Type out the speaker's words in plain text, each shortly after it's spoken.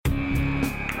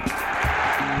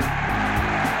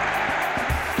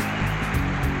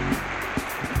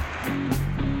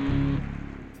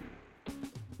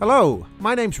Hello,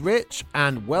 my name's Rich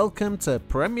and welcome to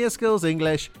Premier Skills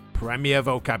English Premier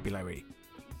Vocabulary.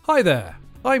 Hi there,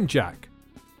 I'm Jack.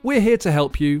 We're here to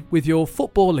help you with your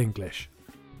football English.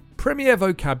 Premier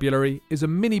Vocabulary is a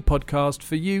mini podcast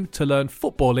for you to learn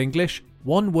football English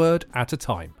one word at a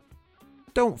time.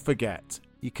 Don't forget,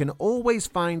 you can always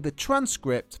find the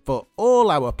transcript for all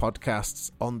our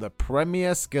podcasts on the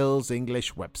Premier Skills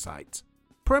English website.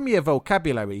 Premier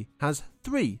Vocabulary has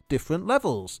 3 different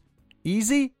levels: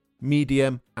 easy,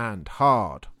 medium and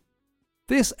hard.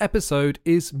 This episode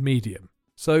is medium,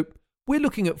 so we're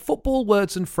looking at football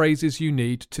words and phrases you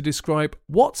need to describe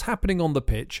what's happening on the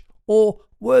pitch or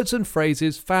words and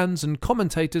phrases fans and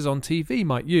commentators on TV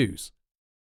might use.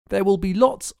 There will be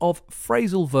lots of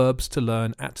phrasal verbs to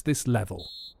learn at this level.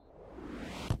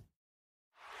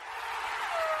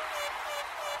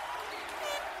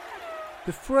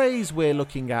 The phrase we're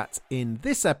looking at in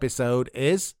this episode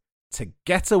is to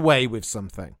get away with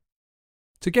something.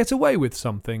 To get away with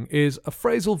something is a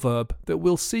phrasal verb that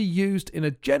we'll see used in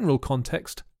a general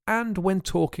context and when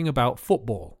talking about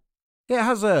football. It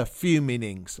has a few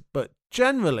meanings, but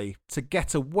generally, to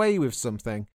get away with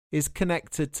something is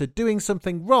connected to doing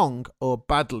something wrong or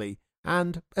badly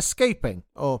and escaping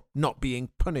or not being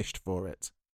punished for it.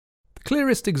 The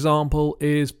clearest example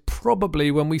is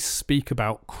probably when we speak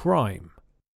about crime.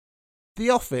 The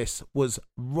office was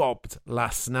robbed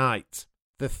last night.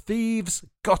 The thieves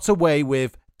got away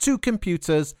with 2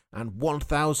 computers and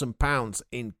 £1,000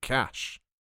 in cash.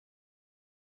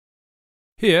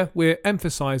 Here we're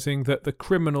emphasising that the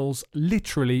criminals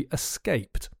literally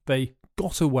escaped. They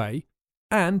got away,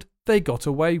 and they got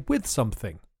away with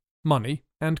something, money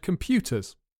and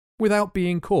computers, without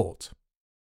being caught.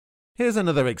 Here's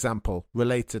another example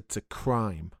related to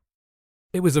crime.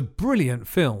 It was a brilliant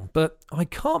film, but I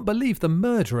can't believe the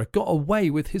murderer got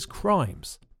away with his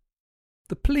crimes.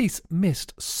 The police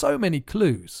missed so many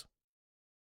clues.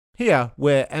 Here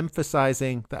we're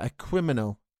emphasising that a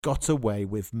criminal got away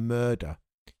with murder.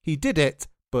 He did it,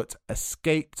 but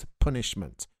escaped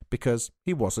punishment because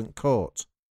he wasn't caught.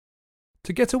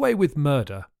 To get away with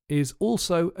murder is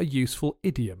also a useful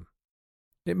idiom.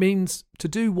 It means to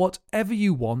do whatever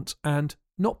you want and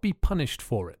not be punished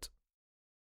for it.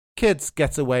 Kids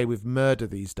get away with murder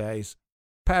these days.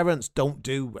 Parents don't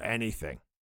do anything.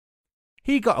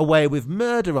 He got away with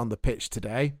murder on the pitch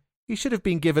today. He should have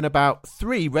been given about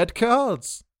 3 red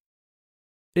cards.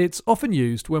 It's often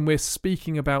used when we're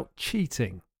speaking about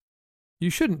cheating. You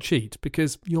shouldn't cheat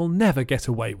because you'll never get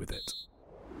away with it.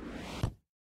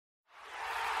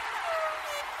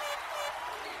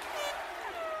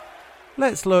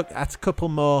 Let's look at a couple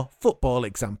more football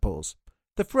examples.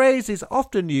 The phrase is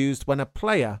often used when a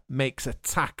player makes a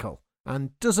tackle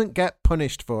and doesn't get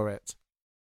punished for it.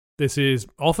 This is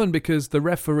often because the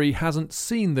referee hasn't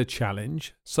seen the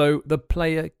challenge, so the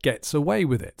player gets away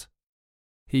with it.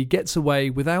 He gets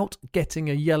away without getting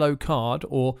a yellow card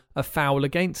or a foul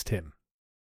against him.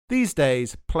 These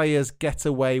days, players get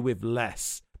away with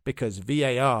less because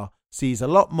VAR sees a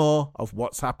lot more of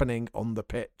what's happening on the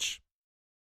pitch.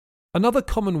 Another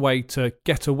common way to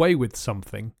get away with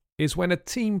something is when a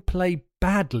team play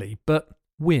badly but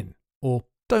win or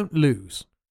don't lose.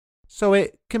 So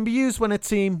it can be used when a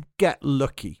team get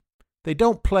lucky. They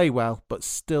don't play well but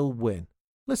still win.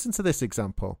 Listen to this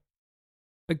example.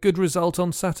 A good result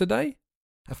on Saturday?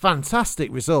 A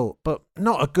fantastic result, but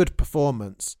not a good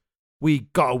performance. We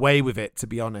got away with it, to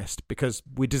be honest, because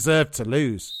we deserved to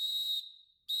lose.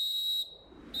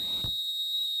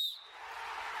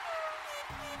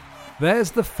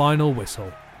 There's the final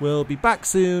whistle. We'll be back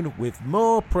soon with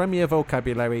more Premier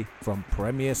Vocabulary from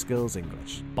Premier Skills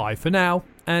English. Bye for now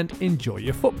and enjoy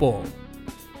your football.